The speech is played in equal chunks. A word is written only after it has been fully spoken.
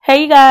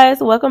Hey you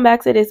guys, welcome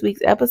back to this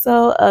week's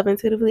episode of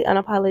Intuitively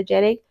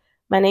Unapologetic.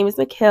 My name is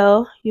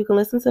Mikkel. You can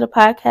listen to the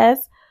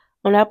podcast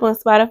on Apple and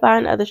Spotify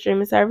and other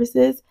streaming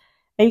services.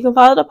 And you can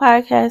follow the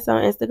podcast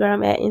on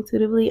Instagram at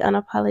Intuitively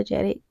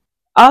Unapologetic.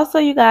 Also,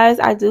 you guys,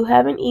 I do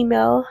have an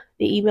email.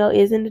 The email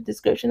is in the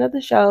description of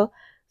the show.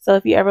 So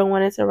if you ever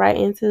wanted to write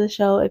into the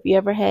show, if you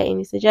ever had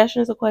any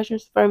suggestions or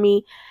questions for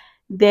me,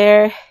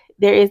 there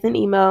is an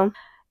email.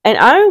 And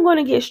I'm going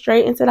to get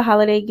straight into the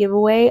holiday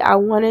giveaway. I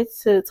wanted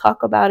to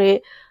talk about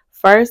it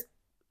first,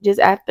 just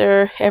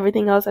after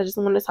everything else. I just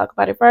wanted to talk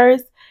about it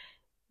first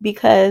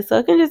because so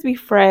it can just be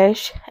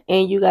fresh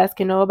and you guys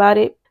can know about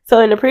it. So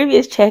in the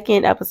previous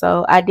check-in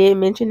episode, I did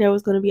mention there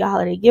was going to be a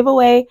holiday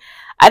giveaway.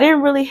 I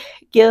didn't really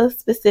give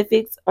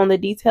specifics on the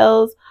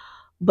details,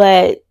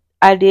 but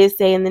I did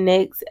say in the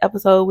next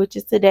episode, which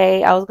is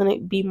today, I was going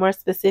to be more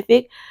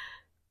specific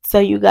so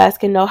you guys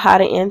can know how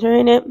to enter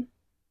in it.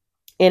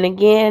 And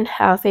again,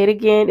 I'll say it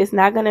again, it's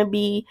not going to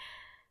be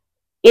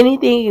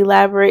anything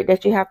elaborate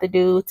that you have to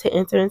do to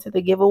enter into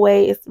the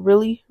giveaway. It's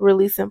really,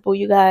 really simple,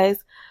 you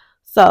guys.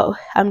 So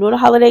I'm doing a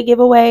holiday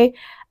giveaway.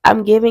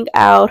 I'm giving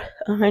out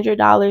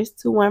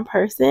 $100 to one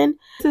person.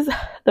 This is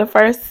the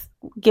first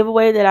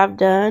giveaway that I've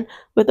done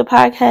with the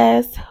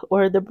podcast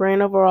or the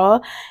brand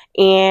overall.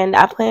 And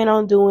I plan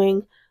on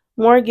doing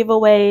more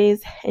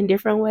giveaways in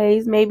different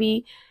ways,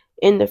 maybe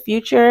in the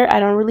future. I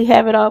don't really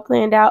have it all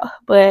planned out,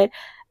 but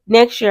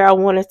next year I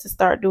wanted to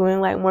start doing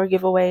like more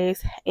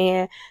giveaways,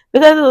 and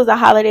because it was the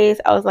holidays,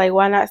 I was like,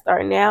 why not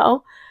start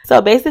now? So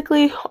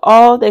basically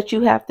all that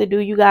you have to do,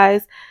 you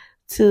guys,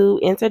 to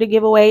enter the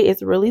giveaway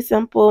is really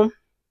simple.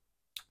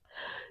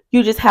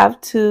 You just have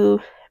to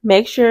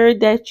make sure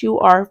that you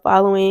are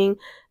following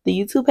the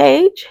YouTube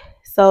page.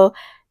 So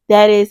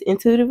that is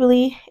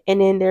Intuitively,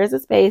 and then there's a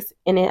space,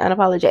 and then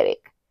Unapologetic.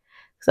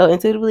 So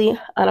Intuitively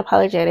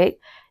Unapologetic,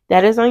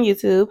 that is on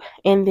YouTube.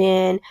 And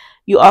then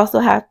you also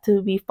have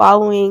to be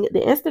following the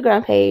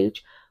Instagram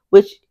page,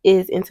 which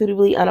is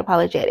Intuitively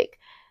Unapologetic.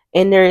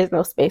 And there is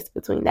no space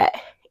between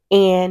that.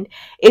 And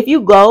if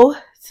you go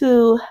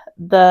to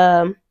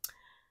the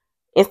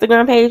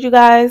Instagram page, you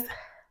guys,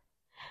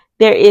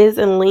 there is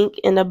a link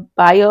in the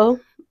bio.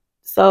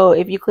 So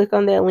if you click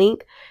on that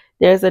link,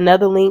 there's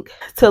another link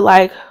to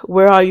like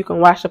where all you can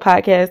watch the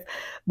podcast,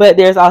 but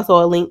there's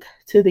also a link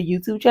to the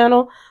YouTube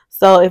channel.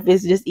 So if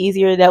it's just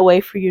easier that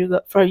way for you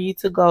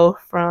to go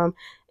from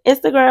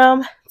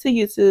Instagram to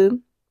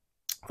YouTube.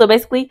 So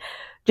basically,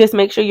 just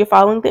make sure you're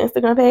following the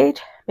Instagram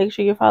page, make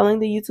sure you're following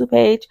the YouTube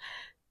page,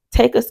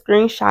 take a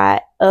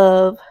screenshot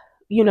of,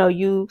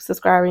 you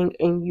subscribing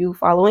and you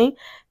following.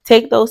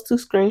 Take those two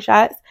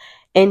screenshots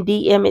and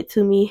DM it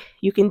to me.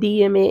 You can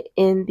DM it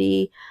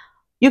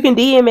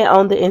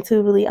on the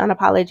Intuitively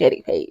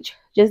Unapologetic page.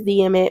 Just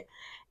DM it,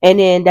 and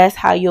then that's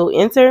how you'll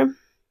enter.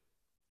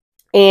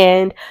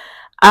 And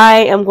I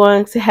am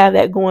going to have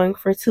that going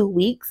for 2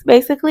 weeks,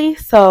 basically.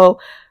 So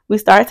we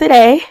start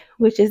today,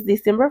 which is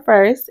December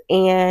 1st,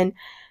 and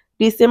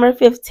December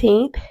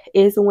 15th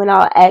is when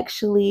I'll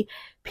actually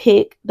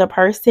pick the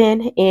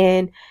person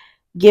and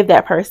give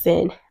that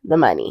person the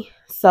money.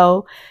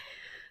 So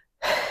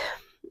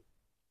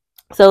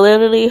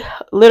literally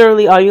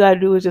all you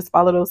gotta do is just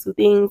follow those two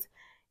things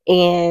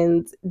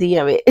and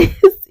DM it.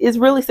 It's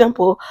really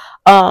simple.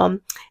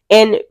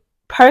 And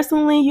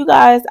personally, you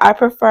guys, I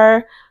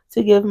prefer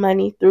to give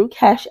money through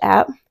Cash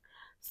App.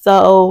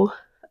 So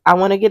I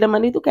want to get the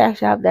money through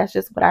Cash App. That's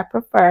just what I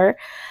prefer.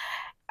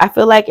 I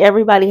feel like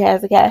everybody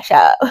has a Cash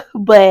App,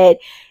 but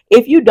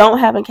if you don't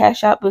have a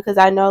Cash App, because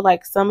I know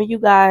like some of you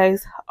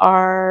guys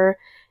are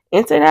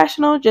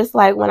international, just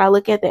like when I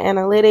look at the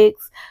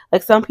analytics,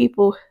 like some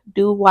people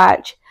do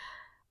watch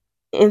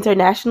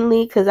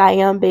internationally because I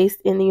am based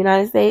in the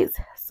United States.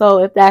 So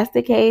if that's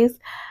the case,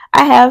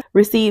 I have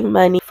received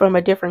money from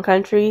a different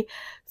country.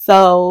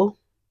 So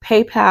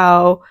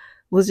PayPal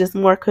was just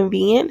more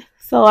convenient.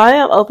 So I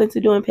am open to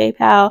doing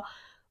PayPal,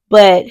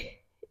 but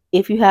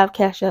if you have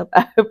Cash App,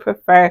 I would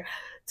prefer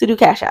to do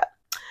Cash App.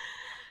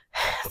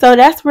 So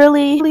that's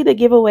really the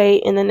giveaway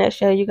in the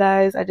nutshell, you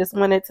guys. I just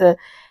wanted to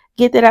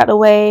get that out of the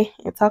way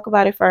and talk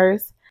about it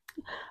first.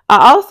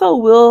 I also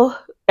will,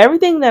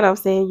 everything that I'm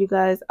saying, you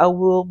guys, I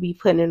will be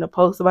putting in a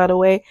post, by the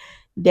way.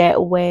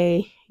 That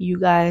way you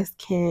guys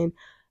can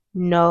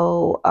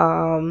know,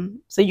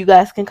 so you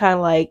guys can kind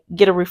of like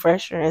get a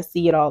refresher and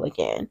see it all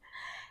again.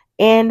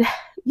 And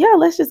yeah,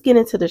 let's just get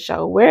into the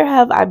show. Where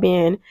have I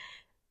been?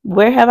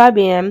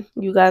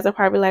 You guys are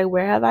probably like,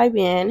 where have I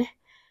been?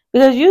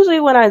 Because usually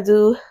when I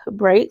do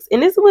breaks,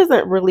 and this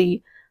wasn't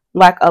really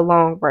like a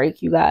long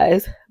break, you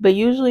guys, but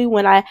usually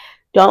when I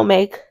don't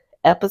make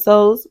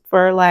episodes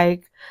for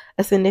like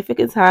a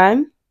significant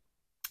time,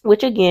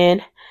 which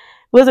again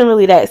wasn't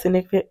really that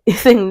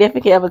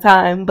significant of a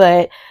time,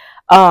 but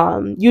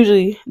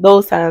usually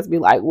those times be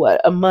like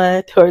what, a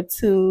month or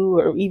 2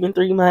 or even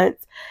 3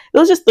 months. It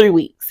was just 3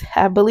 weeks.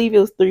 I believe it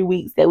was 3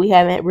 weeks that we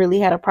haven't really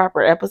had a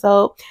proper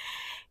episode.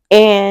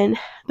 And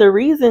the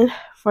reason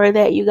for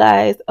that, you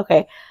guys,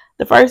 okay,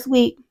 the first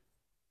week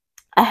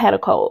I had a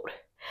cold,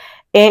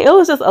 and it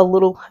was just a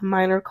little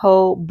minor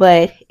cold,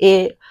 but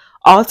it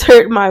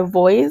altered my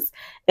voice.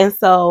 And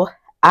so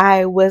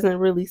I wasn't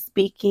really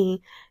speaking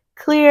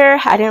clear.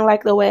 I didn't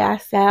like the way I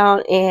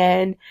sound.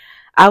 And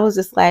I was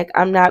just like,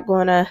 I'm not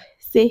going to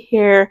sit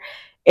here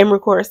and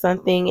record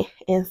something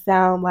and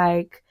sound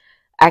like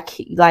I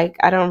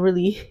don't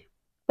really,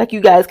 like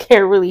you guys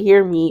can't really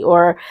hear me,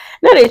 or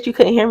not that you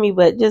couldn't hear me,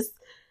 but just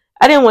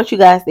I didn't want you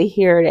guys to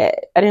hear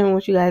that. I didn't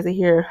want you guys to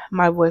hear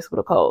my voice with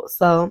a cold.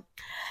 So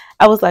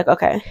I was like,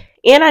 okay.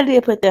 And I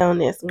did put that on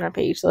the Instagram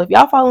page. So if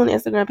y'all follow the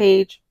Instagram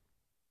page,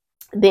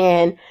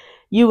 then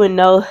you would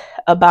know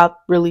about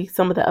really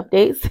some of the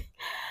updates.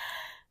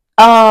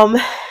 Um,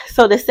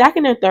 so the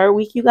second and third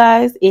week, you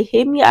guys, it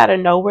hit me out of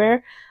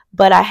nowhere,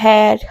 but I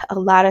had a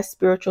lot of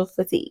spiritual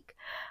fatigue.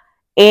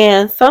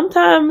 And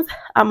sometimes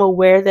I'm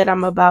aware that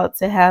I'm about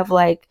to have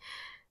like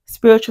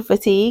spiritual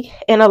fatigue.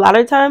 And a lot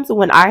of times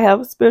when I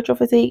have spiritual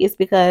fatigue, it's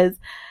because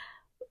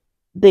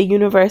the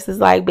universe is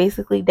like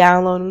basically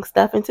downloading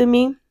stuff into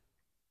me.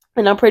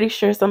 And I'm pretty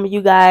sure some of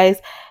you guys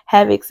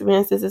have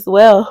experiences as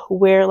well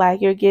where like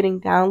you're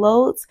getting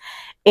downloads,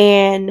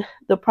 and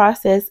the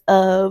process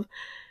of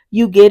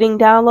you getting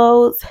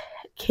downloads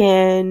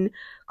can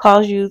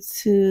cause you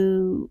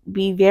to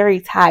be very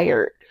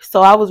tired.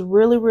 So I was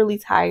really, really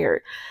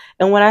tired.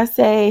 And when I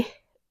say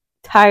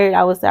tired,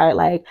 I was tired,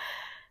 like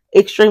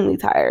extremely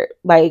tired.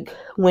 Like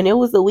when it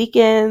was the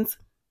weekends,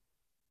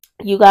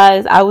 you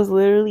guys, I was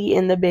literally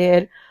in the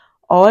bed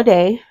all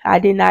day. I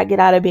did not get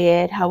out of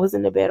bed. I was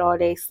in the bed all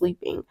day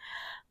sleeping.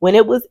 When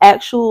it was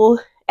actual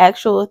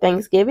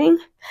Thanksgiving,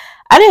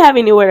 I didn't have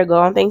anywhere to go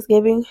on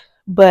Thanksgiving,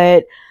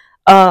 but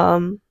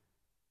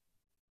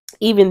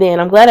even then,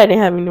 I'm glad I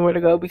didn't have anywhere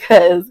to go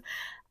because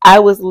I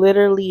was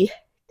literally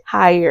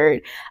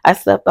tired. I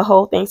slept the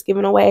whole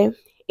Thanksgiving away,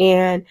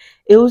 and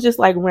it was just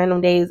like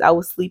random days I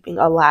was sleeping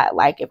a lot.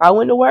 Like if I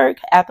went to work,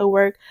 after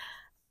work,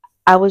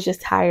 I was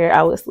just tired.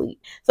 I would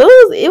sleep. So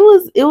it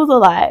was a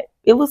lot.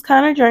 It was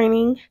kind of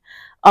draining.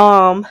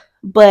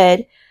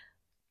 But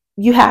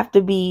you have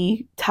to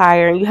be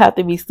tired. You have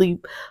to be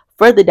asleep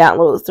for the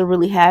downloads to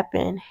really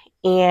happen.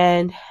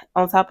 And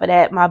on top of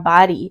that, my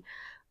body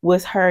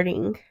was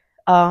hurting.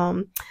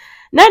 Not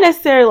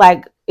necessarily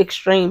like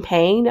extreme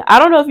pain. I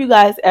don't know if you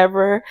guys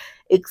ever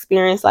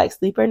experience like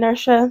sleep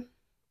inertia,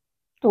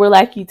 where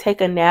like you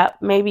take a nap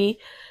maybe,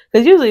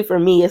 because usually for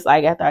me it's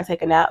like after I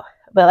take a nap,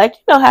 but like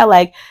you know how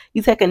like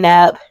you take a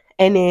nap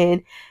and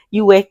then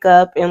you wake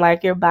up and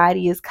like your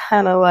body is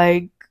kind of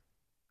like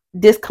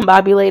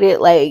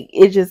discombobulated, like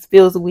it just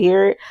feels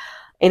weird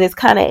and it's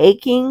kind of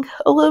aching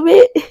a little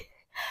bit.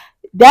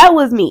 That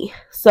was me.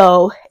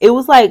 So it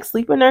was like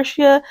sleep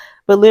inertia,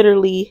 but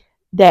literally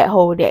that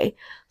whole day.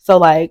 So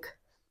like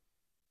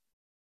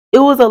it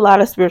was a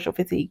lot of spiritual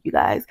fatigue, you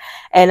guys,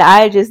 and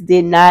I just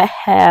did not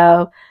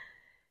have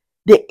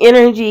the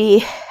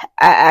energy.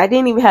 I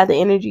didn't even have the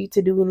energy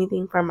to do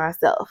anything for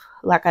myself.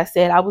 Like I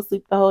said, I would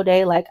sleep the whole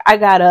day. Like I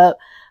got up,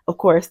 of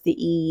course, to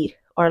eat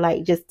or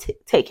like just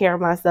take care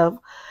of myself,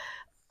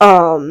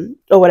 or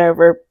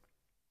whatever.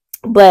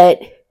 But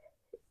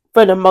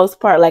for the most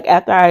part, like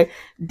after I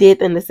did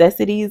the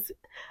necessities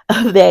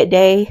of that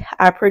day,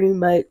 I pretty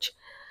much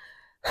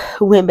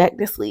went back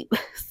to sleep.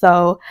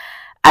 So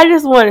I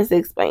just wanted to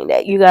explain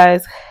that, you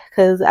guys,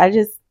 because I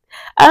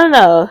don't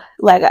know,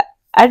 like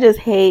I just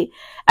hate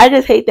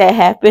that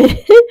happened.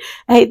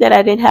 I hate that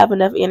I didn't have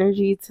enough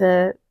energy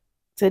to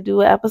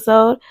do an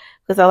episode,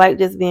 because I like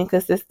just being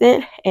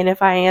consistent. And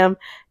if I am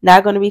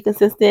not going to be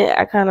consistent,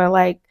 I kind of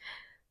like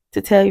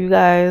to tell you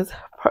guys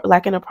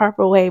like in a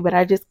proper way, but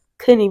I just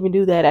couldn't even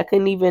do that. I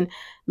couldn't even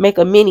make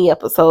a mini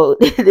episode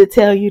to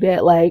tell you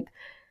that, like,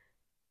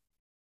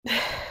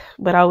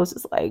 but I was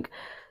just like,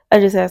 I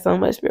just had so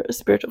much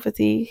spiritual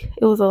fatigue.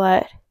 It was a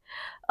lot.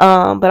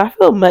 But I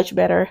feel much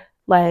better.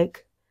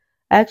 Like,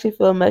 I actually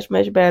feel much,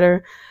 much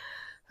better.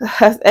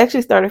 I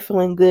actually started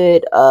feeling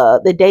good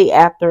the day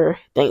after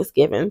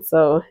Thanksgiving.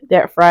 So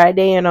that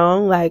Friday and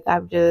on, like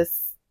I've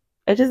just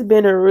been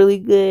in a really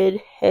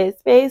good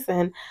headspace,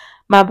 and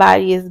my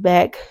body is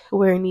back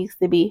where it needs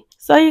to be.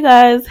 So you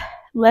guys,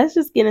 let's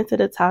just get into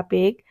the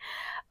topic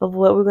of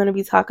what we're going to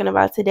be talking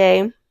about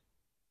today.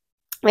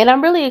 And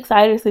I'm really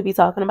excited to be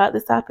talking about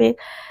this topic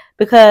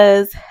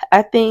because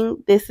I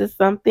think this is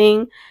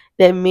something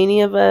that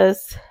many of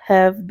us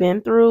have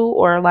been through,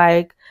 or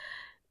like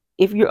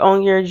if you're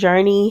on your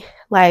journey,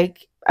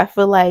 like I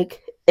feel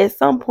like at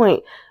some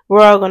point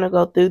we're all going to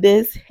go through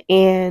this.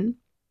 And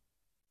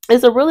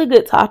it's a really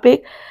good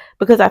topic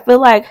because I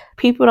feel like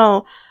people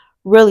don't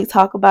really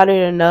talk about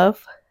it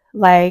enough,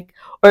 like,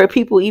 or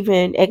people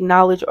even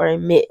acknowledge or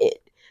admit it,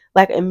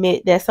 like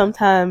admit that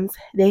sometimes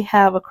they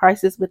have a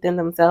crisis within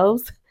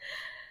themselves,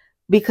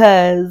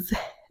 because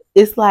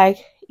it's like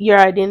your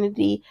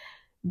identity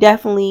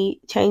definitely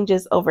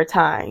changes over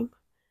time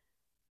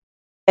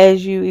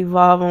as you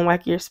evolve on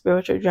like your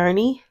spiritual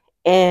journey.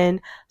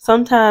 And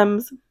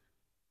sometimes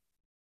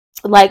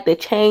like the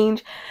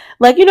change,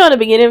 like you know, in the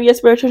beginning of your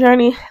spiritual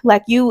journey,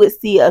 like you would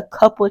see a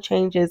couple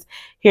changes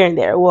here and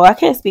there. Well, I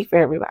can't speak for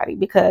everybody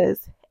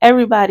because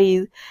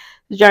everybody's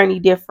journey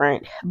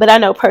different, but I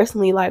know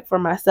personally, like for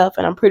myself,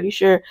 and I'm pretty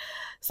sure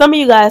some of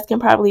you guys can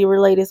probably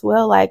relate as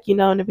well. Like, in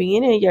the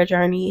beginning of your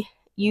journey,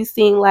 you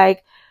seen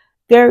like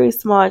very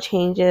small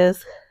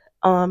changes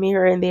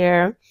here and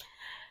there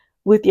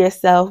with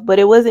yourself, but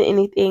it wasn't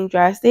anything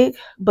drastic.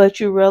 But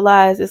you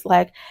realize it's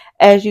like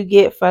as you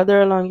get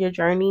further along your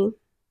journey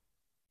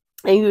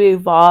and you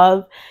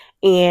evolve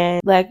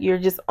and like you're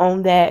just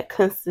on that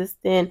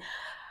consistent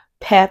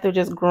path of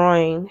just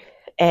growing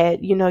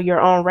at your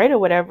own rate or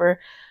whatever,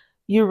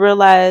 you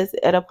realize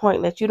at a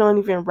point that you don't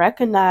even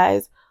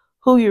recognize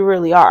who you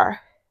really are.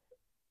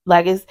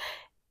 Like it's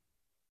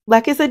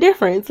a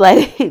difference.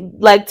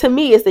 Like to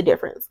me it's a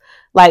difference.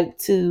 Like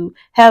to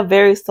have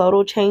very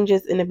subtle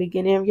changes in the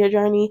beginning of your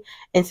journey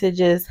and to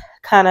just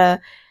kind of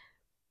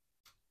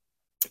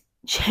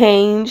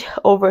change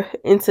over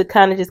and to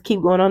kind of just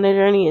keep going on the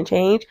journey and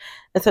change,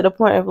 and to the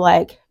point of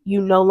like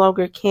you no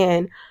longer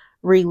can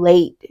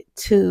relate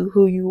to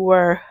who you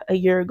were a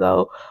year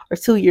ago or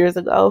 2 years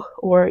ago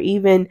or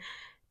even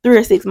 3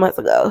 or 6 months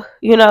ago.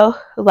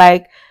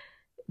 Like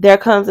there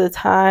comes a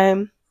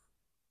time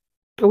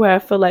where I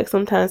feel like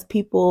sometimes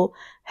people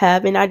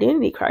have an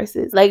identity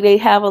crisis. Like they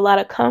have a lot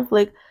of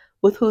conflict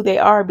with who they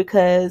are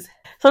because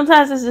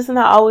sometimes it's just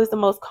not always the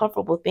most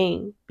comfortable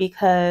thing,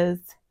 because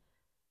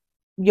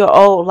your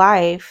old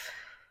life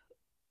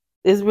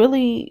is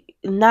really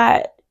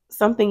not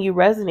something you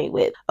resonate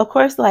with. Of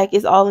course, like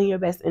it's all in your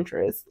best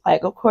interest.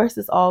 Like, of course,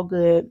 it's all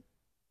good,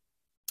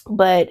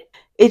 but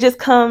it just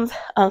comes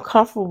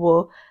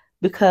uncomfortable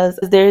because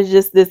there's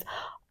just this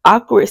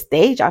awkward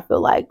stage. I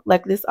feel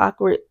like this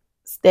awkward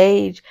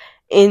stage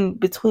in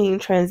between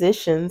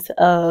transitions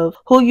of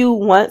who you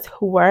once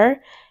were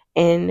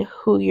and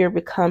who you're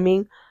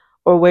becoming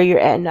or where you're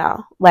at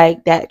now.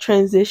 Like that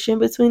transition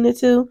between the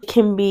two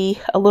can be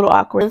a little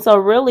awkward. And so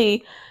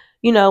really,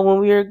 when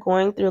we are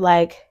going through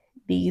like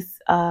these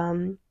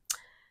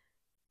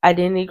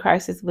identity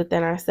crisis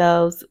within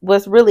ourselves,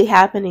 what's really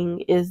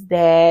happening is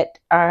that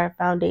our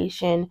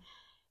foundation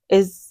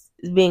is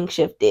being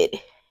shifted.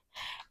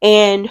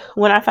 And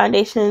when our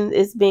foundation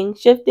is being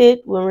shifted,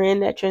 when we're in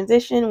that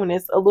transition, when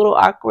it's a little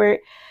awkward,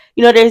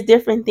 there's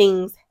different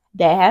things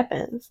that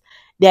happens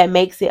that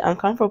makes it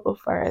uncomfortable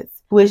for us,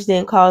 which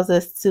then causes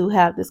us to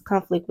have this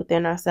conflict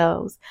within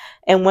ourselves.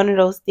 And one of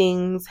those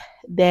things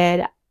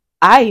that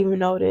I even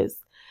noticed,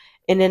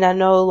 and then I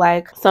know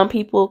like some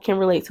people can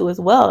relate to as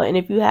well. And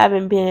if you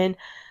haven't been,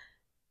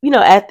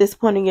 at this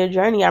point in your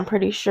journey, I'm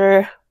pretty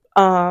sure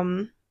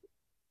it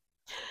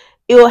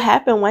will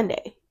happen one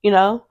day,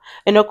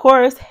 And of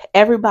course,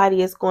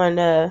 everybody is going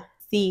to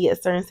see a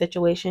certain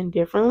situation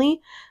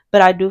differently,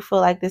 but I do feel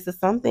like this is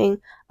something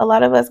a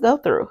lot of us go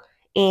through.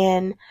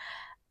 And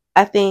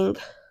I think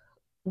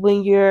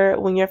when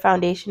your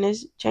foundation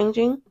is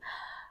changing,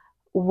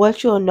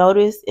 what you'll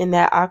notice in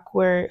that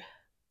awkward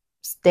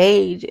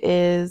stage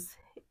is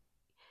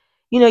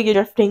you're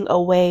drifting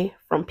away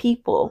from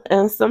people.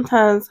 And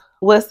sometimes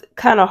what's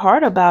kind of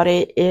hard about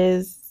it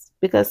is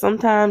because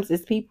sometimes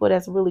it's people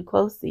that's really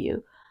close to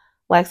you.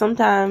 Like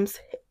sometimes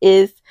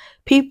it's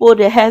people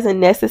that hasn't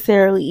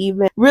necessarily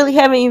even really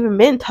haven't even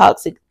been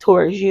toxic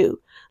towards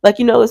you. Like,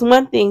 it's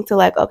one thing to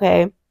like,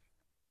 okay,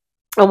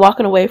 I'm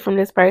walking away from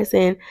this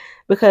person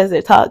because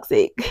they're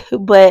toxic.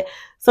 But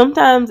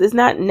sometimes it's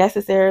not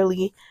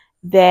necessarily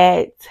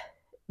that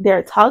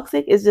they're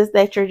toxic. It's just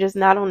that you're just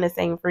not on the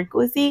same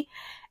frequency.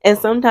 And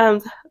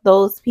sometimes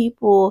those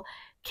people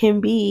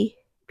can be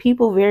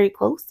people very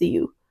close to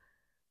you.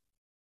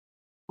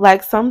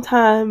 Like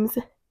sometimes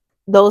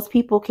those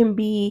people can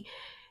be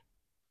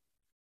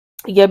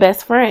your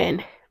best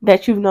friend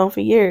that you've known for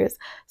years.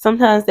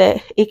 Sometimes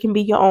that it can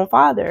be your own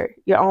father,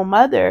 your own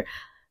mother,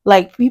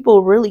 like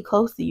people really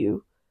close to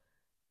you,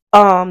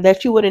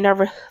 that you would have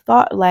never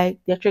thought like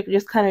that you're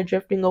just kind of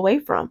drifting away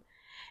from.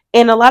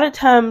 And a lot of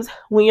times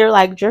when you're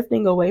like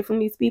drifting away from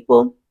these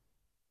people,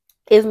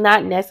 it's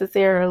not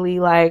necessarily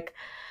like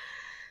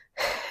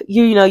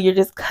you're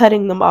just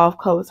cutting them off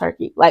cold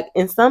turkey. Like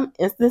in some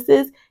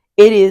instances,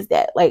 it is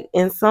that. Like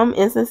in some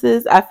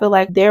instances, I feel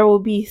like there will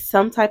be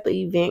some type of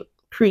event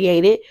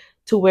created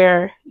to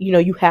where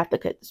you have to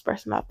cut this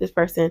person off. This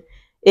person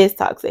is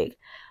toxic.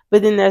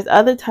 But then there's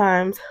other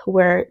times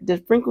where the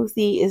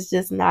frequency is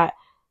just not,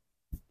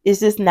 it's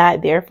just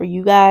not there for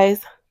you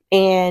guys,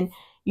 and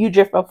you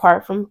drift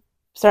apart from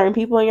certain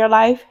people in your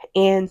life.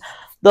 And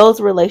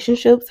those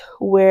relationships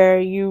where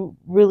you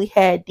really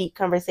had deep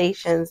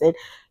conversations and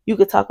you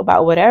could talk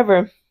about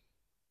whatever,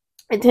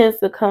 it tends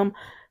to come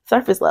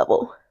surface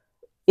level.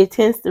 It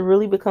tends to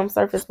really become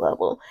surface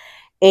level.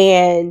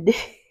 And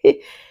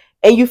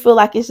and you feel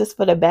like it's just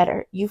for the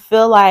better. You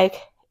feel like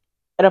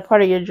at a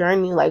part of your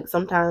journey, like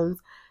sometimes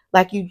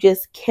like you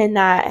just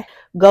cannot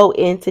go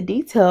into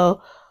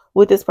detail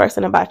with this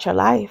person about your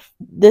life.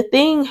 The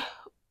thing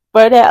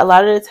for that a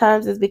lot of the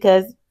times is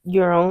because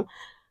you're on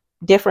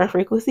different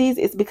frequencies.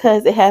 It's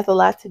because it has a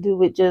lot to do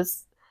with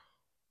just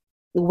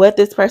what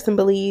this person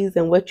believes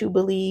and what you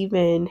believe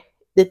and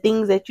the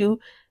things that you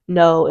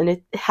know,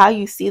 and how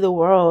you see the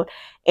world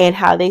and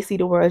how they see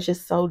the world is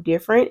just so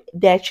different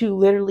that you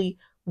literally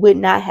would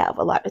not have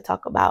a lot to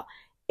talk about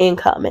in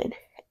common.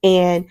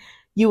 And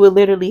you would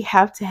literally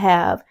have to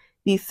have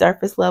these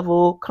surface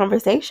level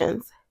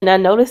conversations. And I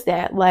noticed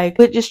that, like,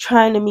 with just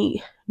trying to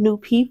meet new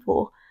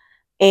people,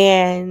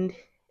 and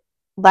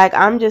like,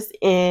 I'm just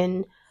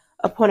in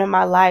a point in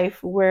my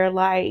life where,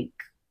 like,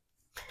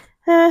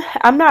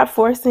 I'm not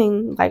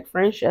forcing like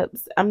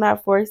friendships. I'm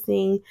not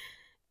forcing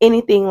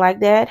anything like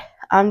that.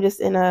 I'm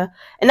just in a,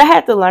 and I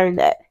had to learn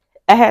that.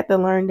 I had to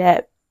learn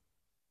that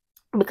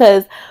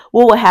because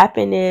what will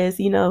happen is,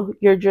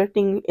 you're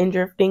drifting and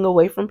drifting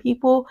away from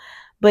people,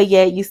 but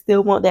yet you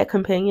still want that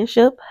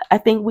companionship. I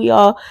think we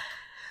all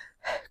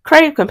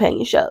crave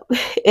companionship.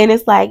 And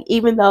it's like,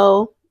 even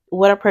though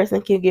what a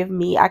person can give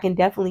me, I can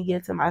definitely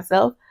give to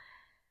myself.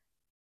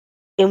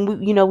 And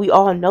we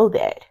all know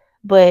that.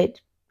 But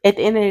at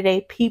the end of the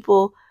day,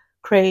 people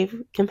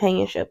crave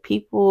companionship.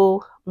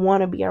 People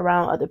want to be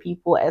around other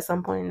people at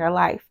some point in their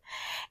life.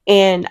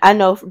 And I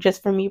know,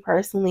 just for me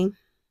personally,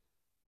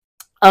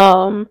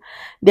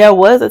 there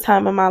was a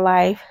time in my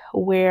life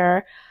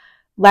where,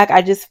 like,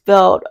 I just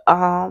felt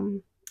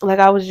like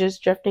I was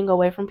just drifting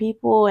away from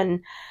people,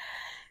 and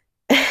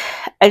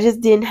I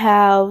just didn't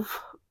have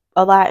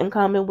a lot in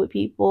common with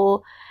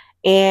people.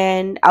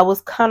 And I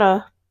was kind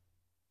of,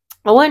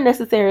 I wasn't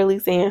necessarily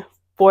saying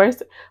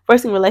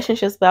forcing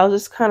relationships, but I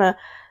was just kind of,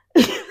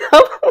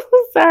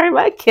 sorry,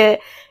 my cat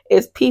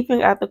is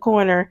peeping out the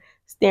corner,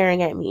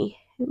 staring at me.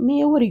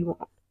 Mia, what do you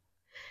want?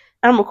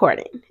 I'm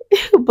recording,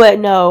 but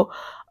no,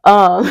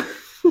 um,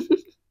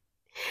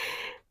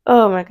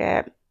 oh my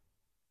god,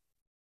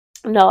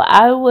 no,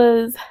 I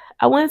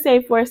wouldn't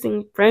say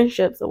forcing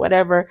friendships or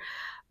whatever,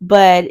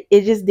 but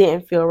it just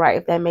didn't feel right,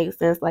 if that makes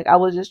sense. Like, I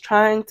was just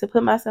trying to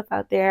put myself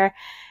out there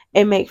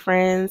and make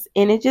friends,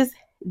 and it just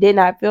did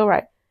not feel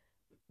right.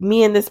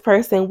 Me and this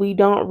person, we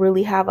don't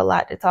really have a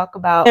lot to talk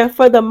about. And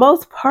for the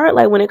most part,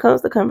 like, when it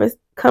comes to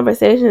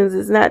conversations,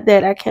 it's not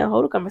that I can't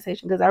hold a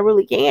conversation, because I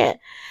really can.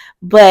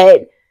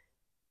 But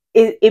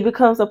it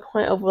becomes a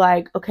point of,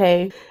 like,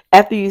 okay,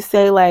 after you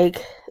say,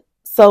 like,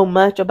 so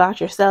much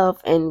about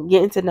yourself and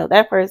getting to know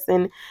that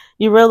person,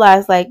 you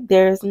realize, like,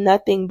 there's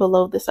nothing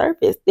below the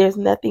surface. There's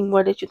nothing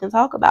more that you can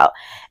talk about.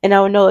 And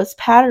I would know it's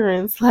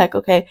patterns, like,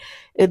 okay,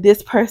 if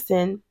this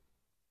person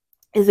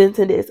is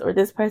into this or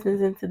this person is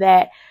into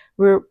that,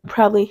 we're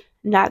probably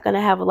not going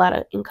to have a lot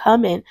of in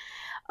common,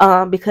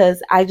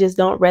 because I just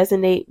don't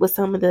resonate with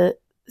some of the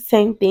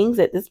same things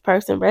that this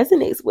person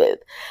resonates with.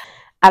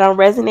 I don't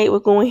resonate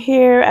with going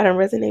here. I don't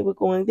resonate with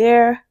going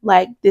there.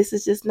 Like, this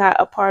is just not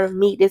a part of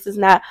me. This is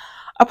not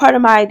a part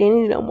of my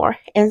identity no more.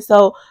 And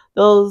so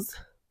those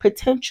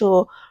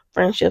potential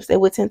friendships, they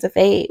would tend to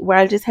fade, where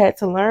I just had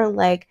to learn,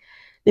 like,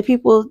 the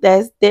people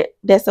that's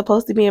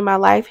supposed to be in my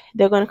life,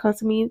 they're going to come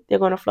to me. They're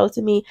going to flow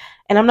to me.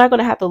 And I'm not going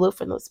to have to look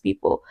for those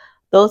people.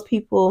 Those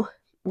people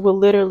will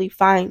literally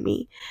find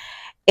me.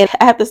 And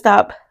I have to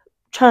stop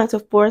trying to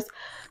force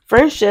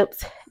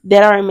friendships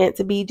that aren't meant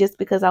to be, just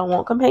because I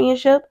want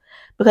companionship.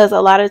 Because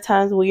a lot of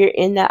times when you're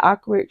in that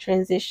awkward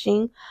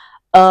transition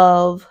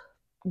of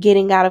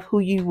getting out of who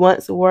you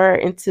once were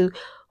into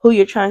who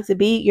you're trying to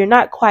be, you're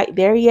not quite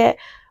there yet,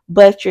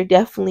 but you're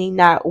definitely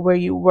not where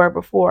you were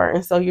before.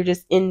 And so you're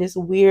just in this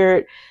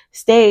weird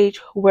stage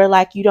where,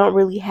 like, you don't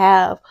really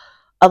have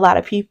a lot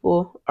of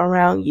people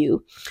around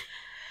you.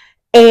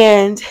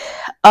 And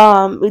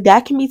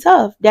that can be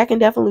tough. That can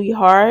definitely be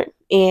hard.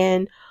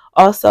 And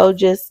also,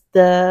 just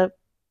the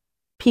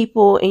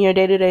people in your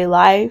day-to-day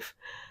life,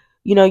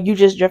 you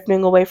just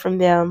drifting away from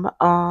them,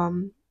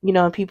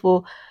 and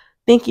people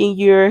thinking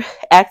you're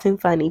acting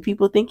funny,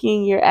 people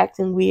thinking you're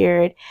acting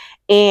weird,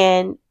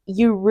 and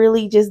you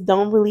really just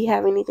don't really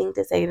have anything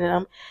to say to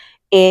them,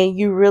 and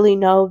you really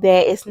know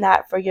that it's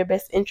not for your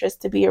best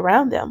interest to be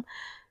around them,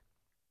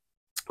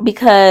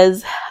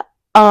 because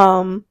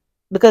um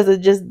because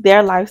of just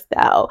their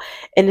lifestyle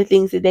and the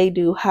things that they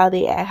do, how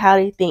they act, how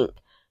they think.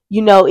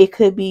 It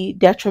could be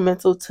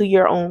detrimental to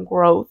your own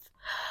growth.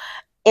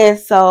 And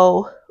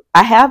so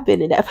I have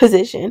been in that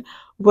position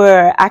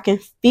where I can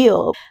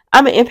feel,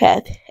 I'm an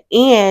empath,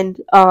 and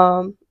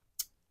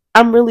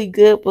I'm really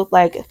good with,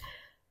 like,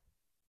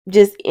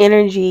 just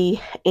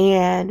energy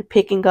and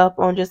picking up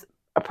on just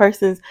a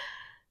person's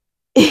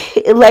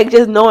like,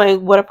 just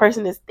knowing what a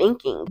person is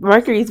thinking.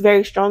 Mercury is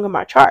very strong in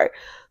my chart.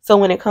 So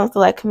when it comes to,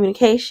 like,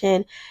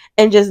 communication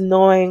and just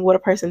knowing what a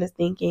person is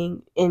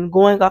thinking and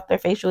going off their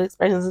facial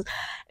expressions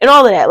and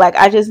all of that, like,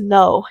 I just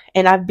know.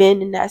 And I've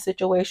been in that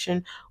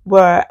situation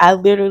where I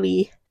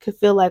literally could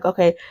feel like,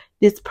 okay,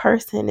 this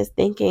person is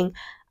thinking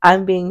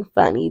I'm being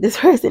funny. This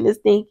person is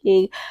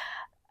thinking,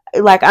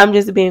 like, I'm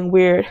just being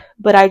weird,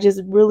 but I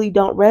just really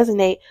don't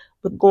resonate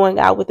with going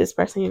out with this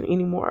person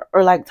anymore,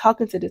 or, like,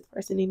 talking to this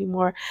person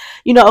anymore.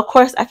 Of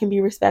course I can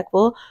be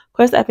respectful. Of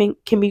course I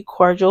can be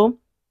cordial,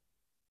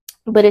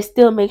 but it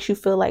still makes you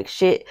feel like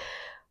shit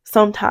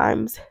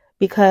sometimes,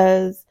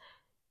 because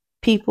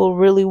people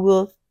really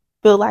will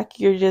feel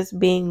like you're just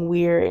being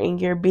weird and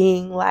you're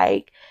being,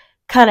 like,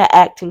 kind of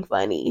acting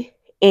funny,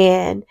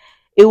 and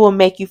it will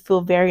make you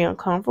feel very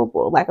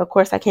uncomfortable. Like, of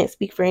course I can't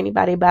speak for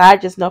anybody, but I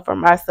just know for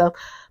myself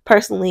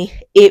personally,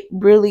 it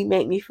really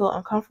made me feel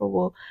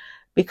uncomfortable,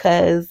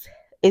 because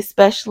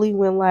especially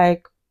when,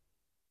 like,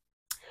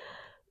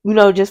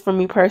 just for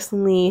me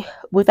personally,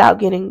 without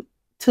getting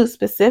too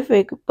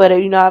specific, but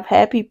I've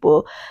had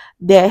people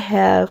that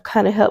have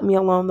kind of helped me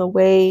along the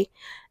way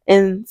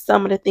in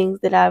some of the things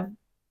that I've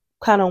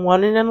kind of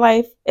wanted in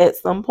life at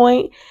some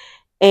point,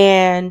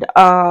 and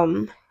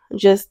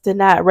just to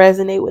not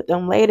resonate with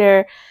them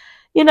later,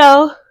 you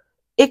know,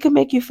 it could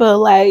make you feel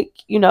like,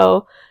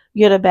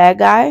 you're the bad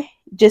guy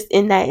just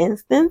in that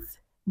instance.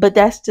 But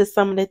that's just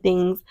some of the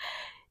things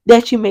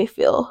that you may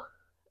feel.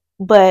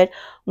 But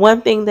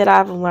one thing that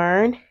I've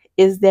learned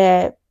is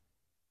that,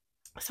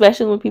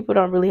 especially when people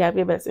don't really have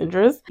your best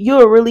interest, you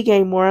will really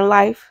gain more in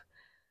life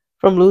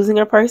from losing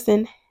a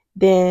person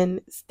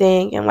than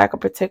staying in like a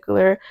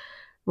particular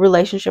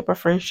relationship or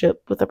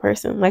friendship with a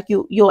person. Like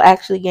you'll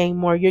actually gain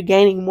more. You're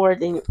gaining more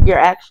than you're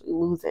actually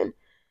losing.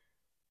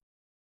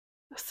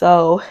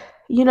 So,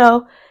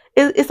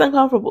 it's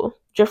uncomfortable.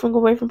 Drifting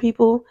away from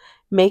people,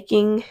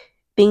 making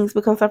things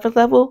become surface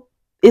level,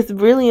 it's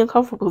really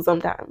uncomfortable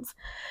sometimes.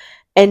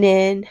 And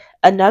then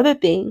another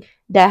thing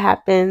that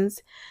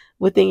happens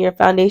within your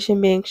foundation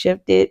being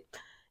shifted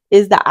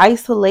is the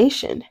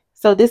isolation.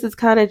 So this is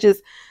kind of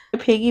just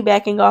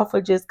piggybacking off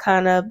of just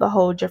kind of the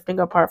whole drifting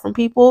apart from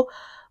people,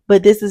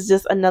 but this is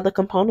just another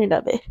component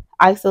of it.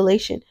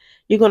 Isolation.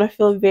 You're going to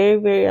feel very,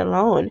 very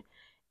alone.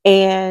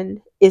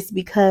 And it's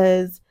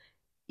because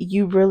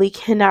you really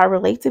cannot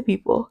relate to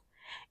people.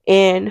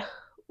 And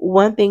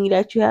one thing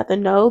that you have to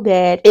know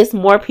that it's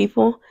more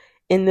people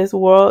in this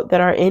world that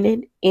are in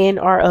it and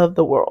are of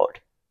the world.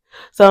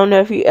 So I don't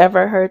know if you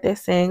ever heard that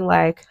saying,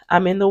 like,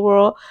 I'm in the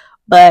world,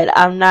 but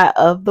I'm not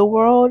of the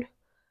world.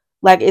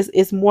 Like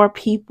it's more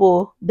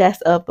people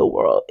that's of the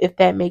world, if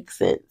that makes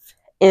sense.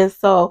 And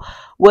so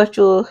what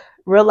you'll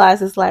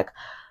realize is, like,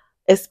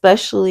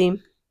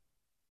 especially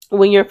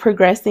when you're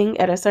progressing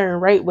at a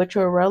certain rate, what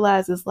you'll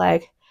realize is,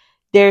 like,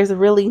 there's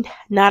really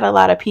not a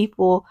lot of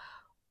people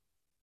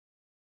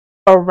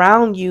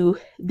around you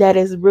that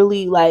is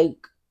really like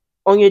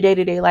on your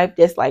day-to-day life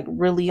that's like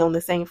really on the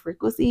same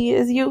frequency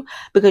as you,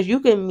 because you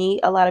can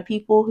meet a lot of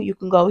people who you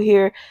can go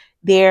here,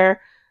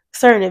 there,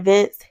 certain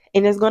events,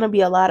 and there's going to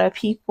be a lot of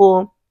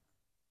people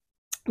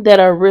that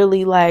are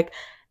really like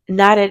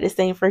not at the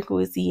same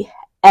frequency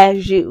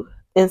as you.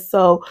 And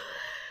so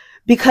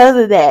because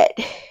of that,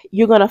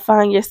 you're going to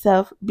find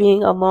yourself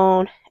being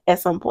alone at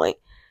some point,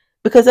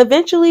 because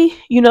eventually,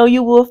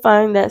 you will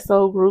find that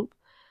soul group,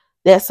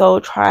 that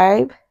soul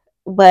tribe,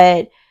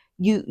 but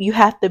you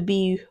have to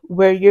be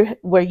where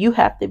you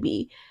have to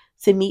be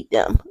to meet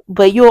them.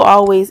 But you'll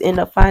always end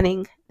up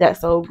finding that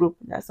soul group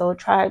and that soul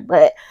tribe.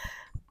 But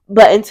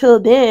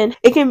until then,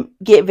 it can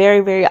get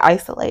very, very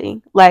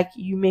isolating. Like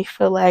you may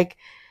feel like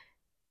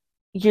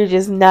you're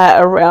just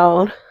not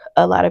around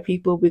a lot of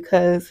people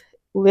because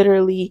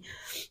literally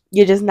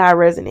you're just not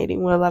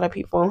resonating with a lot of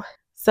people.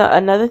 So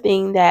another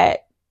thing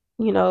that,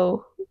 you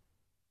know,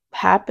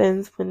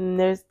 happens when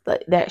there's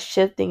like that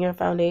shift in your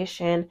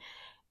foundation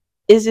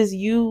is just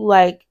you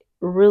like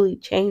really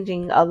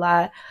changing a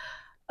lot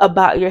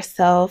about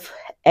yourself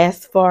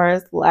as far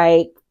as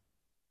like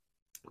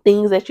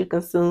things that you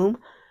consume.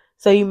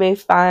 So you may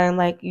find,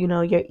 like,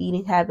 your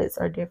eating habits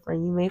are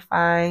different. You may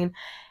find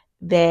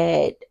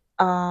that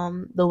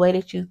the way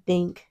that you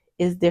think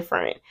is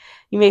different.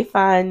 You may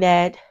find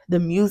that the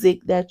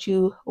music that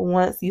you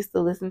once used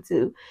to listen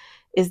to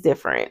is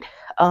different.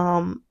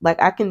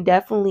 Like I can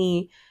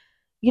definitely,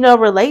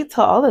 relate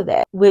to all of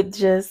that with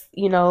just,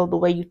 the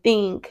way you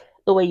think,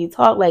 the way you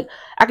talk. Like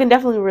I can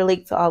definitely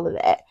relate to all of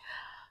that.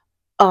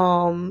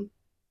 Um,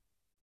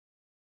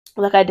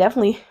 like I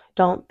definitely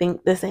don't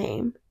think the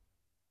same.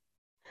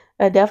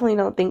 I definitely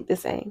don't think the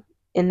same.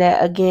 And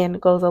that again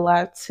goes a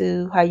lot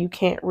to how you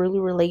can't really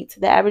relate to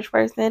the average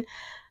person.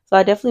 So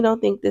I definitely don't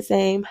think the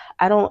same.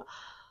 I don't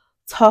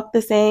talk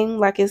the same.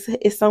 Like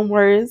it's some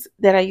words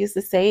that I used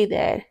to say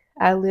that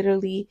I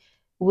literally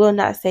will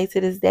not say to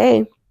this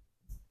day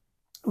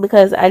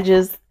because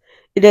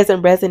it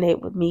doesn't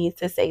resonate with me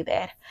to say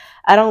that.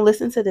 I don't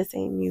listen to the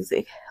same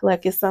music.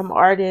 Like it's some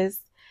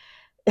artists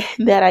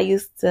that I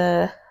used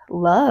to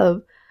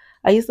love.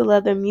 I used to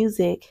love their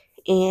music,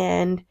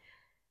 and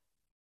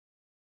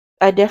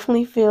I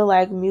definitely feel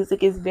like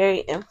music is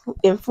very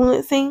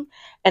influencing,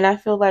 and I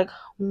feel like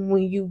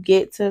when you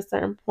get to a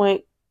certain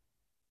point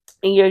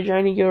in your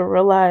journey, you'll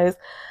realize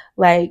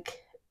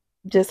like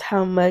just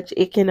how much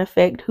it can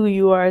affect who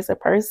you are as a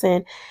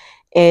person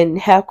and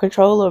have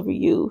control over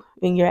you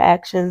and your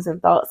actions and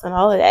thoughts and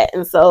all of that.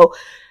 And so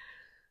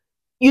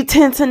you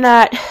tend to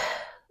not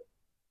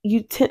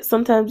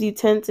sometimes you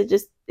tend to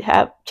just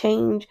have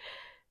change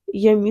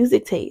your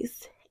music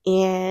taste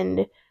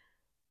and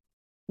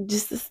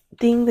just this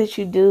thing that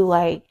you do,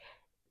 like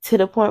to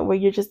the point where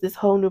you're just this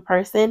whole new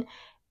person,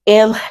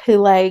 and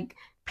like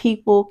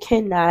people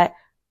cannot,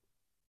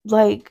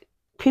 like,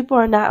 people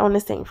are not on the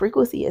same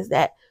frequency as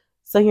that,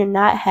 so you're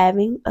not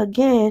having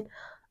again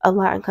a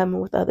lot in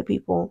common with other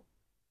people.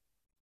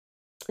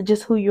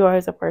 Just who you are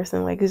as a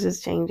person, like, it's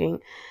just changing.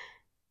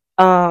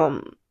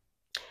 um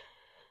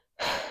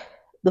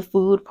the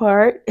food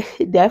part,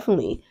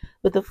 definitely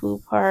with the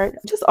food part.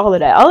 Just all of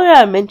that. All of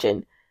that I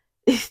mentioned,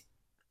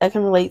 I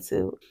can relate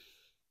to.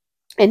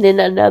 And then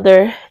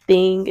another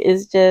thing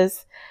is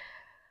just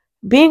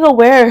being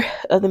aware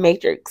of the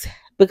matrix,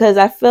 because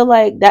I feel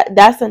like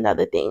that's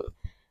another thing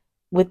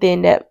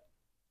within that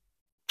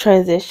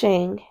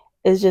transition,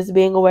 is just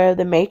being aware of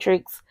the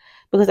matrix,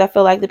 because I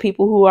feel like the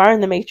people who are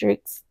in the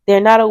matrix, they're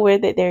not aware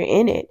that they're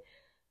in it.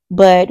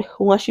 But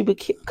once you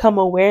become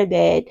aware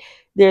that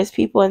there's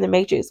people in the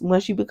matrix,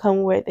 once you become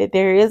aware that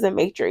there is a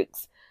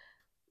matrix,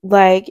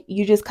 like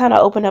you just kind of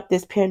open up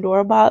this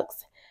Pandora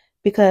box,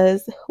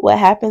 because what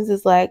happens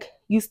is like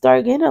you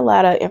start getting a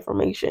lot of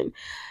information.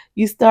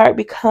 You start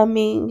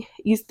becoming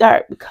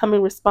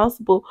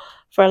responsible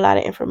for a lot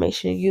of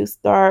information. You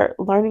start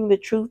learning the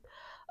truth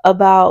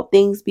about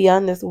things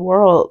beyond this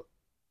world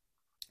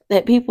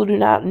that people do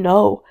not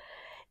know.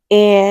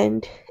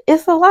 And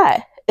it's a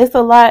lot. It's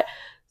a lot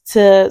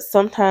to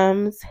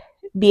sometimes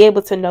be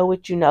able to know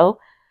what you know.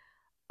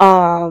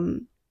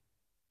 Um,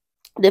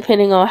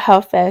 Depending on how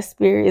fast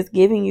spirit is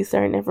giving you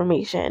certain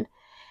information.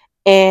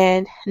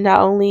 And not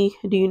only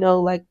do you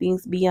know like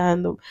things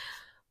beyond the,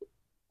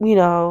 you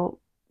know,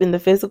 in the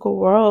physical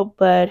world,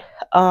 but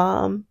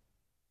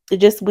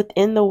just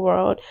within the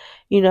world,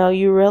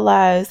 you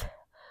realize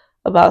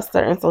about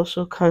certain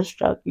social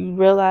construct. You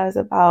realize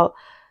about,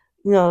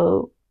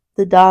 the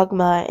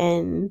dogma,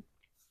 and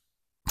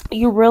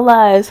you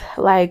realize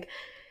like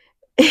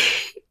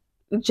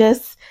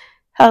just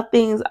how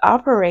things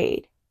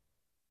operate.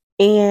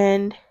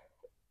 And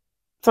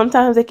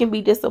sometimes it can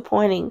be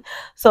disappointing.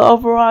 So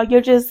overall,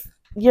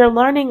 you're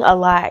learning a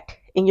lot,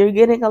 and you're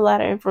getting a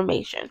lot of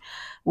information,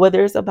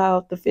 whether it's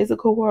about the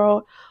physical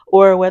world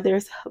or whether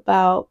it's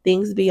about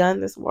things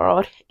beyond this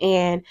world.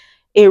 And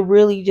it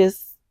really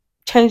just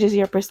changes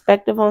your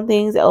perspective on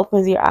things. It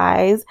opens your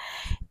eyes,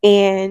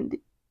 and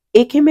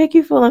it can make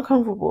you feel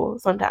uncomfortable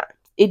sometimes.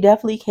 It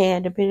definitely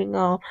can, depending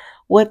on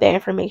what the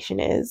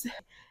information is.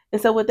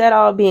 And so with that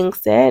all being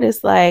said,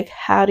 it's like,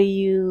 how do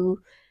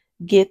you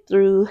get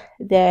through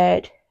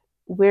that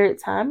weird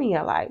time in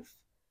your life?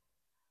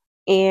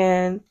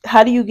 And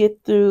how do you get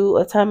through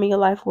a time in your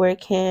life where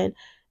it can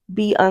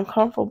be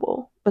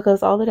uncomfortable?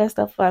 Because all of that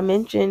stuff I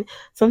mentioned,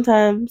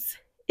 sometimes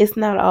it's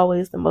not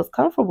always the most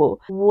comfortable.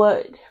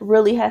 What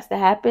really has to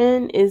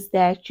happen is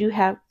that you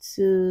have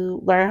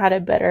to learn how to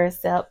better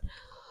accept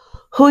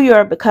who you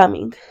are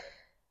becoming.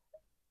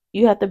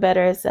 You have to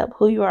better accept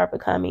who you are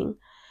becoming.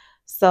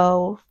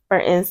 So, for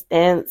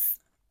instance,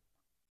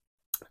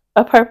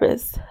 a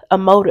purpose, a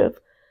motive.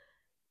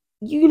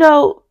 You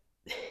know,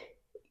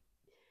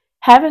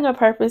 having a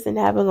purpose and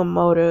having a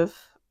motive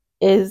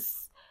is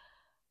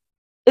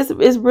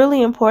is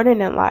really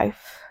important in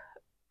life.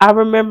 I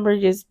remember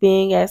just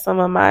being at some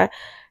of my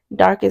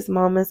darkest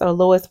moments or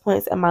lowest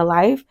points in my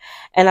life,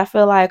 and I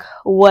feel like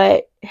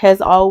what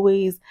has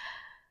always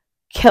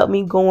kept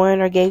me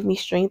going or gave me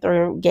strength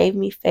or gave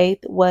me faith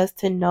was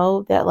to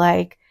know that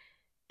like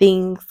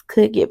things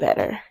could get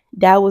better.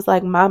 That was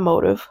like my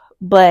motive.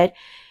 But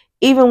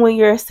even when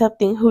you're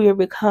accepting who you're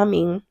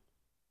becoming,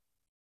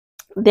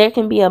 there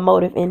can be a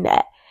motive in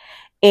that.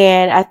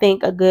 And I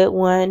think a good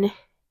one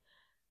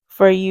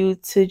for you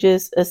to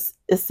just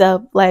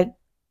accept like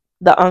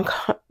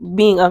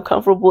being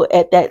uncomfortable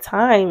at that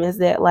time is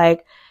that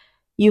like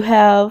you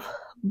have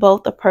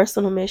both a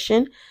personal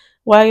mission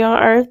while you're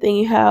on earth, and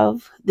you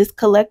have this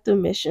collective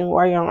mission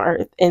while you're on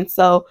earth. And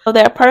so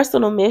that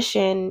personal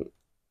mission,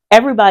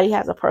 everybody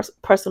has a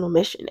personal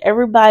mission.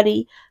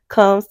 Everybody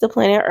comes to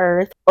planet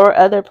earth or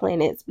other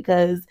planets,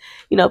 because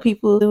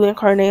people do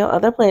incarnate on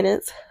other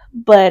planets.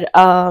 But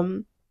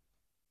the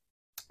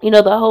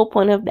whole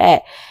point of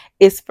that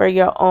is for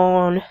your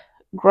own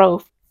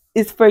growth.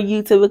 It's for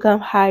you to become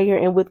higher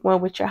and with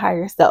one with your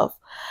higher self.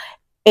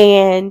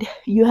 And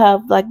you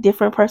have like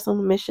different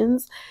personal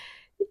missions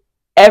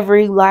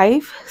every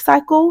life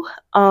cycle.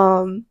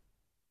 And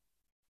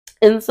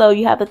so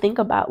you have to think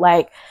about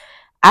like,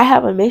 I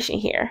have a mission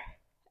here.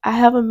 I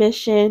have a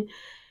mission,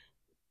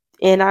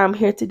 and I'm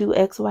here to do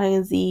X, Y,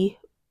 and Z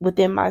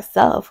within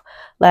myself.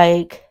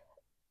 Like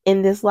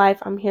in this life,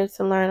 I'm here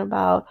to learn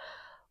about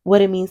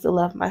what it means to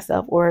love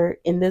myself, or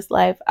in this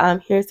life, I'm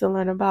here to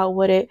learn about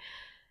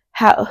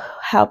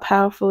how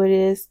powerful it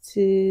is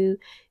to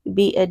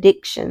beat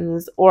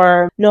addictions,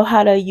 or know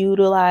how to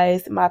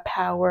utilize my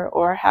power,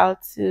 or how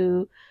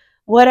to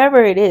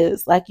whatever it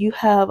is. Like you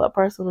have a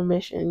personal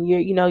mission. You're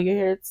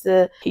here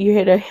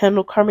to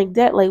handle karmic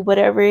debt, like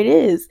whatever it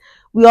is.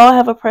 We all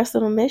have a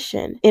personal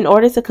mission. In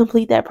order to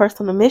complete that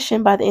personal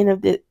mission by the end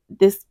of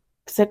this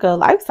particular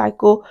life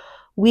cycle,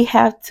 we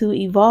have to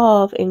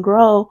evolve and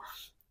grow.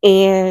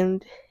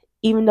 And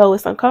even though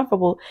it's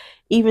uncomfortable,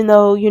 even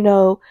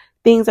though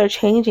things are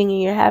changing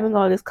and you're having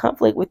all this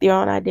conflict with your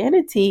own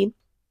identity,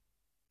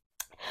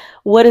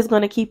 what is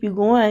going to keep you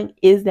going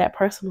is that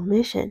personal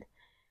mission.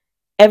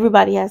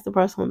 Everybody has the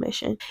personal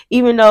mission.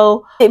 Even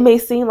though it may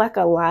seem like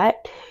a lot,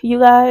 you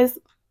guys,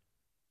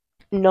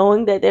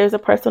 knowing that there's a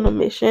personal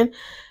mission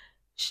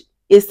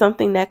is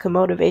something that can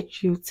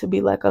motivate you to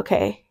be like,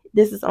 okay,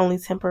 this is only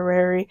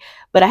temporary,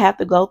 but I have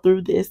to go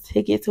through this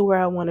to get to where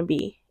I want to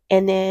be.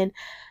 And then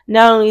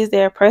not only is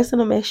there a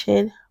personal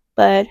mission,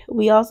 but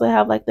we also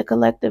have like the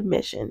collective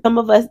mission. Some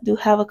of us do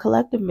have a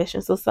collective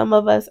mission. So some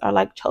of us are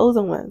like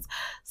chosen ones.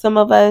 Some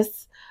of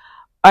us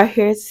are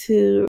here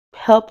to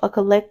help a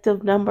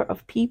collective number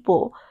of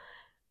people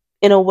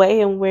in a way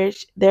in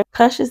which their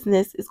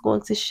consciousness is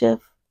going to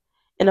shift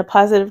in a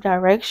positive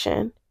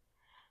direction.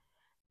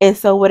 And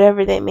so,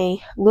 whatever that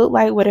may look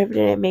like, whatever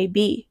that may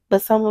be,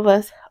 but some of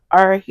us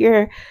are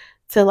here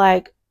to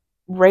like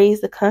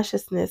raise the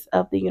consciousness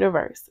of the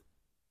universe.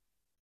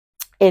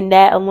 And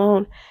that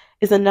alone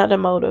is another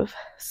motive.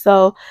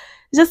 So,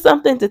 just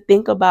something to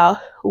think about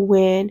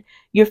when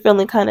you're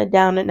feeling kind of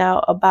down and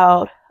out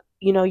about,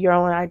 your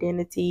own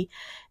identity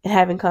and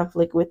having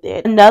conflict with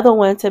it. Another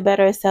one to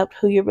better accept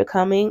who you're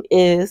becoming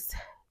is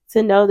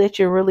to know that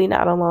you're really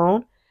not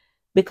alone,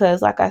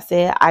 because like I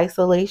said,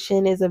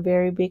 isolation is a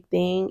very big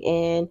thing,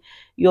 and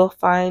you'll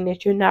find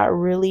that you're not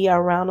really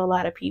around a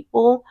lot of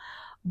people.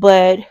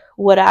 But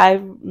what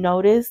I've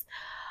noticed,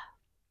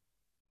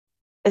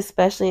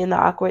 especially in the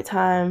awkward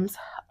times,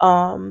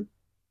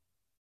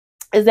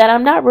 is that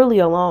I'm not really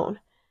alone,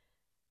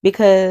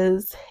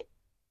 because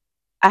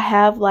I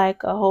have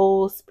like a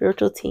whole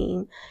spiritual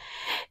team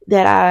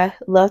that I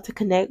love to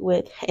connect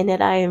with and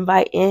that I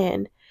invite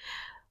in,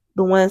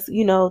 the ones,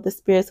 the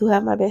spirits who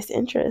have my best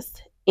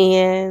interest.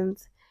 And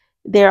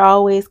they're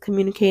always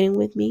communicating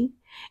with me.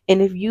 And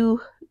if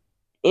you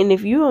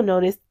don't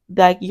notice,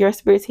 like, your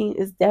spirit team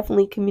is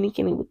definitely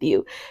communicating with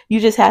you. You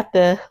just have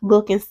to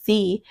look and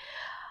see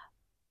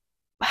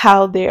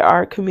how they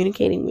are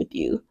communicating with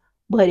you.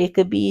 But it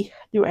could be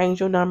through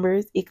angel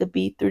numbers, it could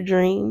be through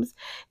dreams,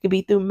 it could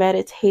be through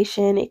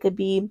meditation, it could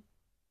be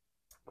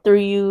through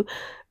you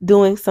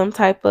doing some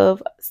type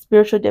of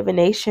spiritual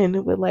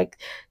divination with like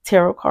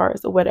tarot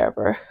cards or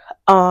whatever.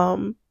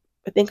 I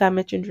think I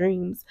mentioned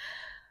dreams,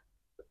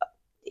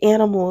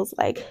 animals,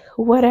 like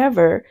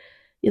whatever.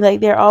 Like,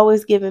 they're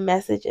always giving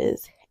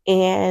messages,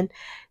 and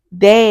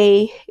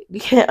they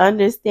can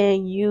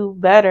understand you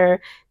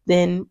better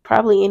than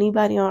probably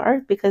anybody on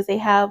earth, because they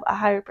have a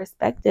higher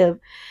perspective.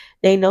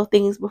 They know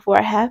things before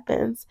it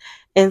happens.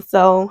 And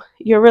so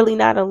you're really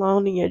not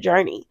alone in your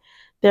journey.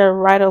 They're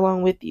right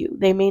along with you.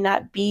 They may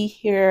not be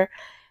here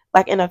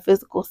like in a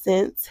physical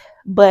sense,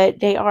 but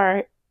they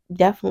are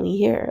definitely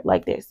here.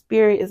 Like, their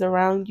spirit is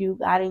around you,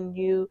 guiding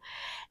you.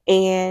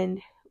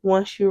 And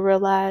once you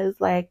realize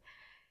like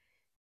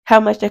how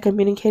much they're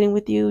communicating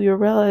with you, you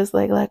realize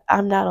like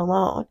I'm not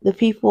alone. The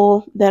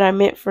people that are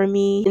meant for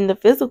me in the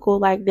physical,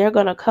 like, they're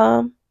gonna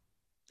come.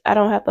 I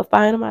don't have to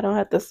find them. I don't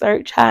have to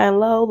search high and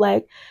low.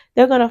 Like,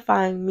 they're gonna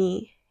find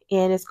me,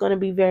 and it's gonna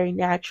be very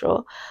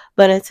natural.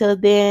 But until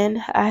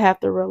then, I have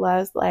to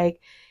realize,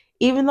 like,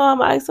 even though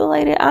I'm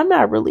isolated, I'm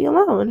not really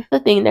alone. The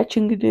thing that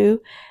you can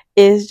do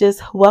is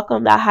just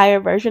welcome the higher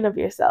version of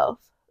yourself.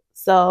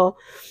 So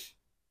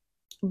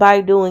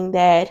by doing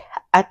that,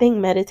 I think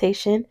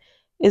meditation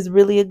is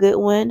really a good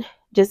one.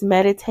 Just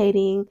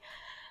meditating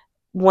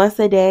once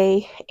a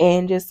day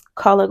and just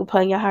calling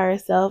upon your higher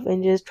self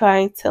and just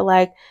trying to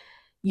like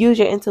use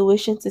your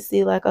intuition to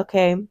see like,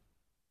 okay,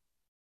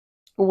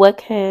 what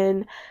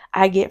can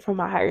I get from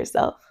my higher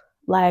self?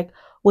 Like,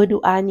 what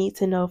do I need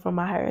to know from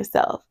my higher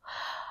self?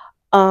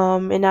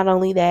 And not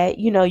only that,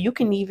 you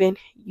can even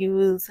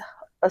use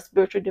a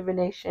spiritual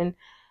divination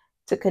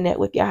to connect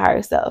with your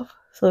higher self.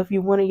 So if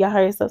you wanted your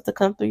higher self to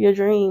come through your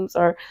dreams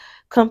or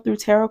come through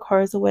tarot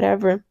cards or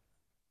whatever,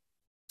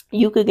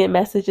 you could get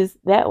messages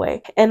that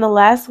way. And the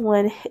last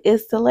one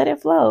is to let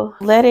it flow.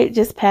 Let it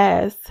just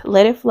pass.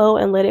 Let it flow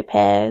and let it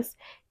pass,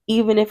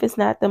 even if it's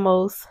not the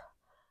most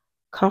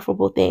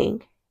comfortable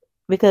thing.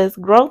 Because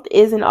growth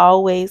isn't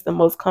always the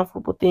most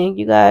comfortable thing,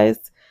 you guys.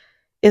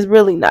 It's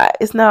really not.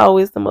 It's not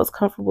always the most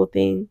comfortable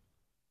thing,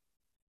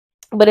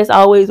 but it's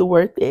always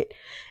worth it.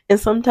 And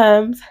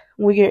sometimes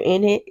when you're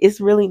in it,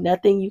 it's really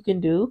nothing you can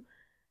do.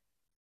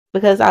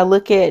 Because I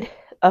look at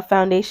a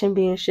foundation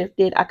being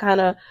shifted, I kind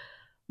of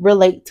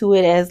relate to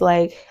it as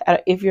like,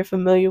 if you're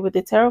familiar with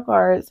the tarot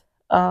cards,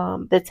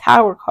 the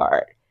Tower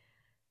card.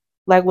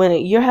 Like,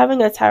 when you're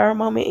having a tower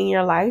moment in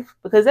your life,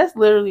 because that's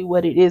literally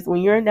what it is.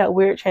 When you're in that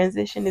weird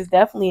transition, it's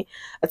definitely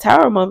a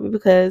tower moment,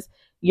 because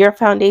your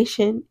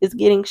foundation is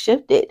getting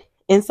shifted.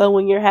 And so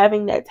when you're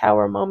having that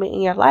tower moment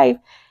in your life,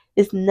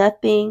 it's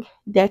nothing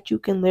that you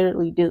can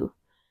literally do.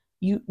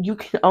 You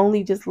can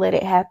only just let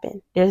it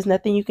happen. There's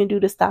nothing you can do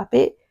to stop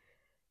it.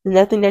 There's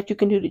nothing that you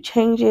can do to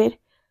change it,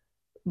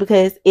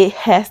 because it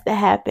has to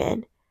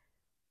happen.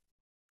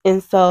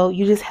 And so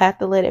you just have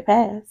to let it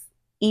pass,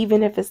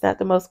 even if it's not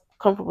the most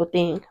comfortable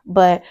thing.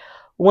 But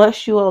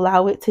once you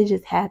allow it to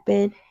just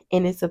happen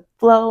and it's a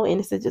flow and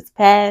it's a just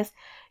pass,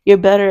 you're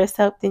better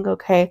accepting,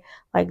 okay,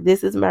 like,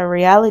 this is my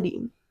reality.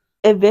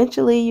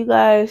 Eventually, you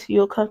guys,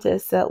 you'll come to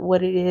accept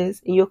what it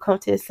is, and you'll come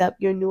to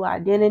accept your new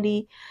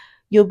identity.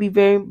 You'll be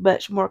very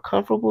much more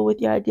comfortable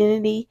with your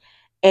identity.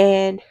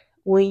 And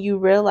when you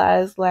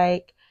realize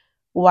like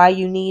why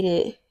you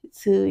needed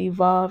to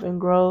evolve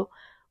and grow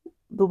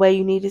the way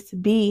you need it to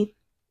be,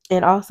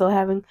 And also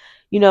having,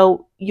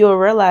 you'll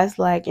realize,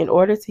 like, in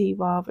order to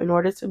evolve, in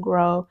order to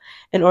grow,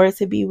 in order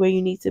to be where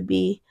you need to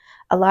be,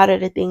 a lot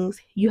of the things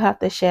you have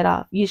to shed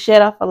off. You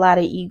shed off a lot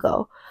of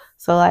ego.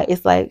 So, like,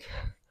 it's like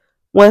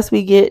once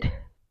we get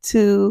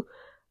to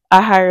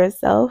our higher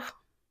self,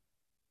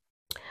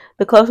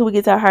 the closer we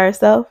get to our higher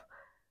self,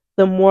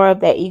 the more of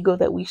that ego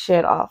that we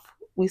shed off.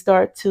 We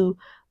start to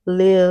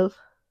live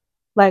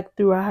like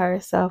through our higher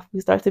self. We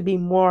start to be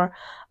more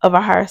of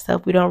our higher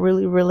self. We don't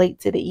really relate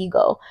to the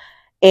ego.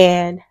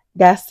 And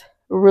that's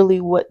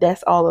really what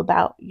that's all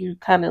about. You're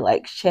kind of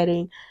like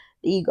shedding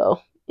the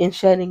ego. And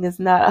shedding is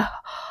not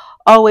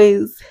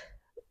always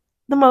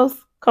the most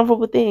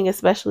comfortable thing,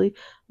 especially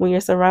when you're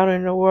surrounded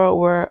in a world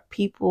where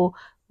people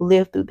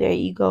live through their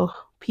ego.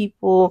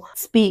 People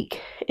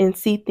speak and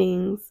see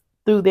things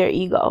through their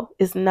ego.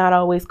 It's not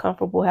always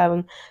comfortable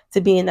having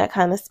to be in that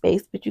kind of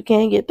space, but you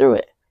can get through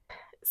it.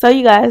 So,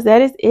 you guys,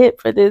 that is it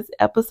for this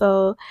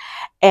episode.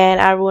 And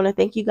I want to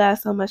thank you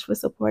guys so much for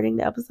supporting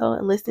the episode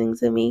and listening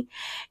to me.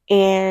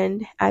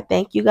 And I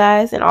thank you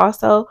guys. And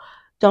also,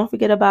 don't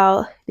forget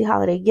about the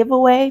holiday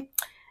giveaway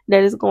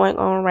that is going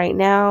on right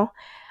now.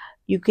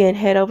 You can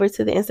head over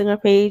to the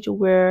Instagram page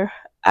where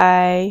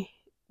I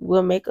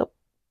will make a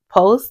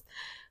post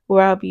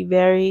where I'll be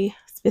very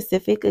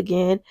specific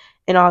again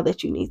in all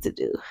that you need to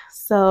do.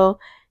 So,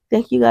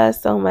 thank you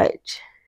guys so much.